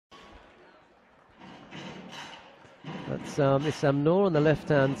That's Issam NOUR on the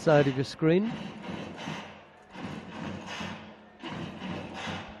left-hand side of your screen.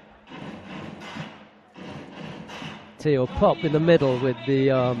 Theo Pop in the middle with the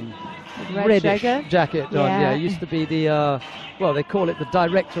reddish jacket on. Yeah, he used to be the, well, they call it the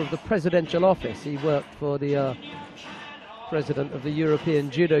director of the presidential office. He worked for the president of the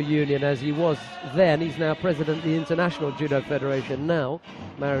European Judo Union as he was then. He's now president of the International Judo Federation now,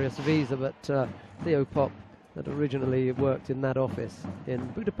 Marius Visa, but Theo Pop had originally worked in that office in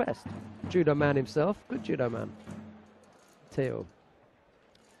Budapest. Judo man himself, good judo man. Theo.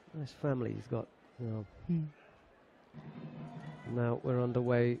 Nice family he's got. You know. Now we're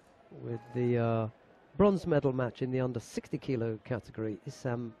underway with the bronze medal match in the under 60 kilo category.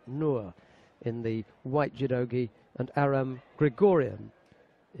 Issam NOUR in the white judogi and Aram GRIGORYAN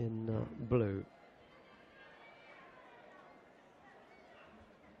in blue.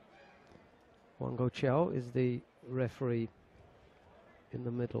 Wang Guoqiao is the referee in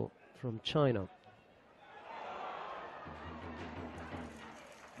the middle from China.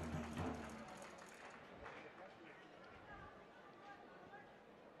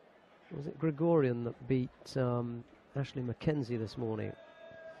 Was it Grigoryan that beat Ashley Mackenzie this morning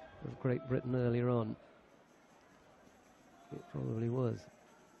of Great Britain earlier on? It probably was.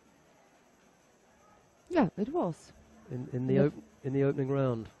 Yeah, it was. In the opening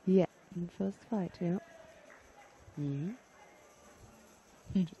round. Yeah, in the first fight. Yeah.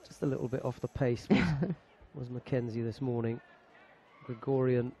 Just a little bit off the pace was Mackenzie this morning.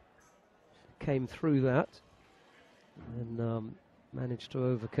 Grigoryan came through that and managed to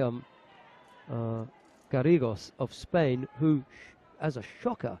overcome Garrigos of Spain, who, as a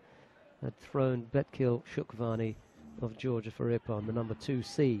shocker, had thrown Betkil Shukvani of Georgia for Ippon, the number 2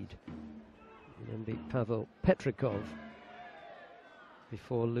 seed, and then beat Pavel Petrikov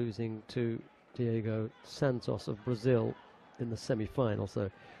before losing to Diego Santos of Brazil in the semi-final. So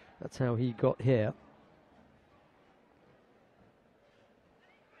that's how he got here.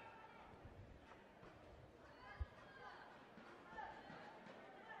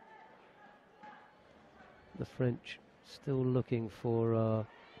 The French still looking for a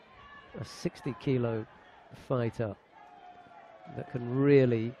 60 kilo fighter that can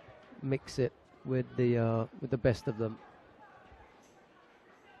really mix it with the best of them.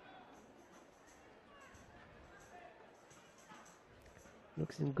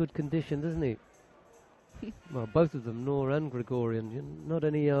 Looks in good condition, doesn't he? Well, both of them, NOUR and Grigoryan. Not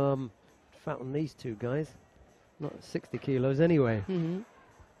any fat on these two guys. Not 60 kilos anyway.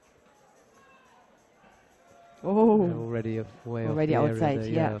 Oh, they're already way already off the outside. area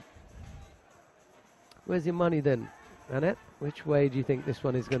there, Yeah. Where's your money then, Annette? Which way do you think this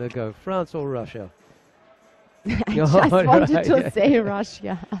one is going to go? France or Russia? I just wanted to say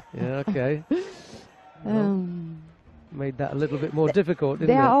Russia. Yeah, okay. Made that a little bit more difficult, didn't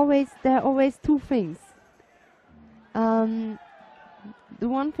there it? are always two things. The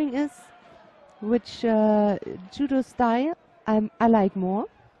one thing is which judo style I like more,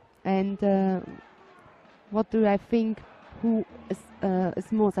 and what do I think who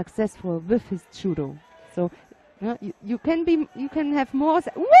is more successful with his judo. So you can have more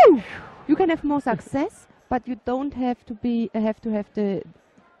you can have more success, but you don't have to have the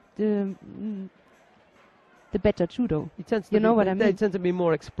better judo. You know what I mean? They tend to be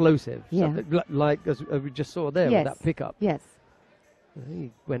more explosive. Yeah. Like as we just saw there with that pickup. Yes. He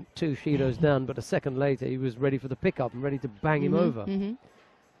went 2 shidos down, but a second later he was ready for the pickup and ready to bang him over.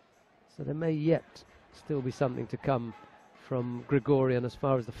 So there may yet still be something to come from Grigoryan as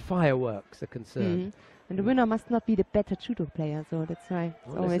far as the fireworks are concerned. And the winner must not be the better judo player, so that's why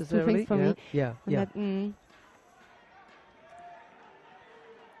it's always two things for me. Yeah, yeah.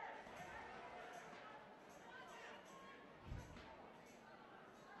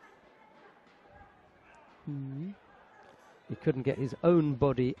 He couldn't get his own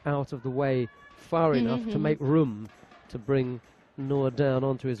body out of the way far enough to make room to bring NOUR down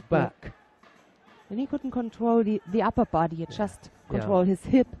onto his back. And he couldn't control the upper body, he just controlled his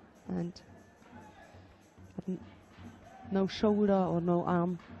hip and no shoulder or no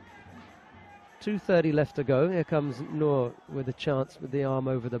arm. 2:30 left to go. Here comes NOUR with a chance with the arm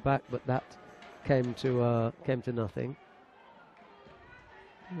over the back, but that came to nothing.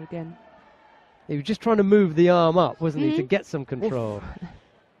 And again. He was just trying to move the arm up, wasn't he, to get some control.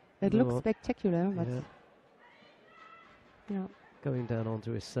 It looks spectacular, but going down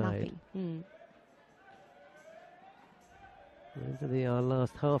onto his side. We're into the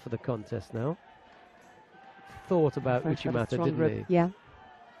last half of the contest now. Thought about Uchimata, didn't he? Yeah.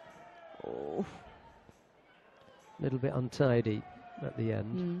 A little bit untidy at the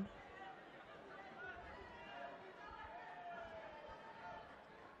end.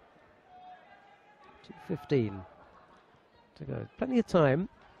 2:15 to go. Plenty of time.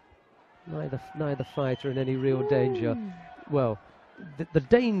 Neither fighter in any real danger. Well, the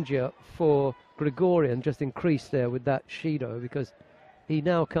danger for Grigoryan just increased there with that Shido, because he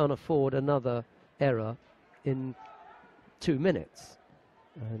now can't afford another error in 2 minutes.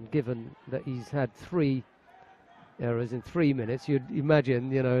 And given that he's had 3 errors in 3 minutes, you'd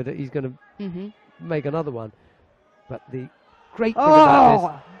imagine, you know, that he's going to make another one. But the great thing about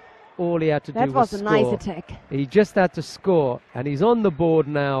this, all he had to do was score. That was a nice attack. He just had to score, and he's on the board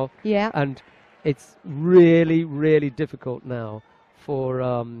now. Yeah. And it's really, really difficult now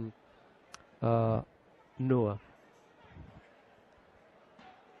for Nour.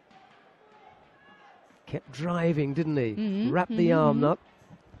 Kept driving, didn't he? Wrapped the arm up,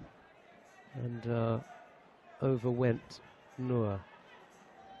 and over went Nour.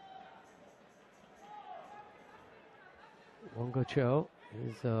 Wongo Cho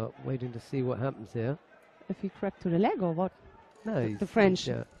is waiting to see what happens here. If he grabbed to the leg or what? No, the French.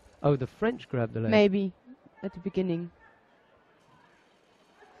 Oh, the French grabbed the leg. Maybe at the beginning.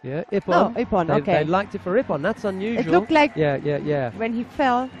 Yeah, Ippon. Oh, Ippon, okay. They liked it for Ippon. That's unusual. It looked like when he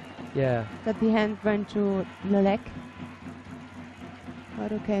fell. Yeah. That the hand went to the leg.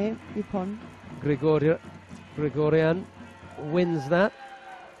 But okay, Ippon. Grigoryan wins that.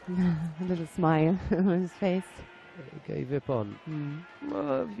 A little smile on his face. He gave Ippon.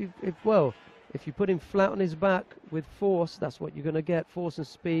 If you put him flat on his back with force, that's what you're going to get. Force and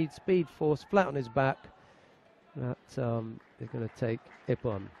speed, force, flat on his back. That is going to take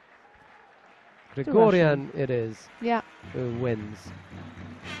Ippon. Grigoryan it is, who wins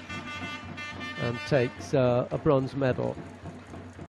and takes a bronze medal.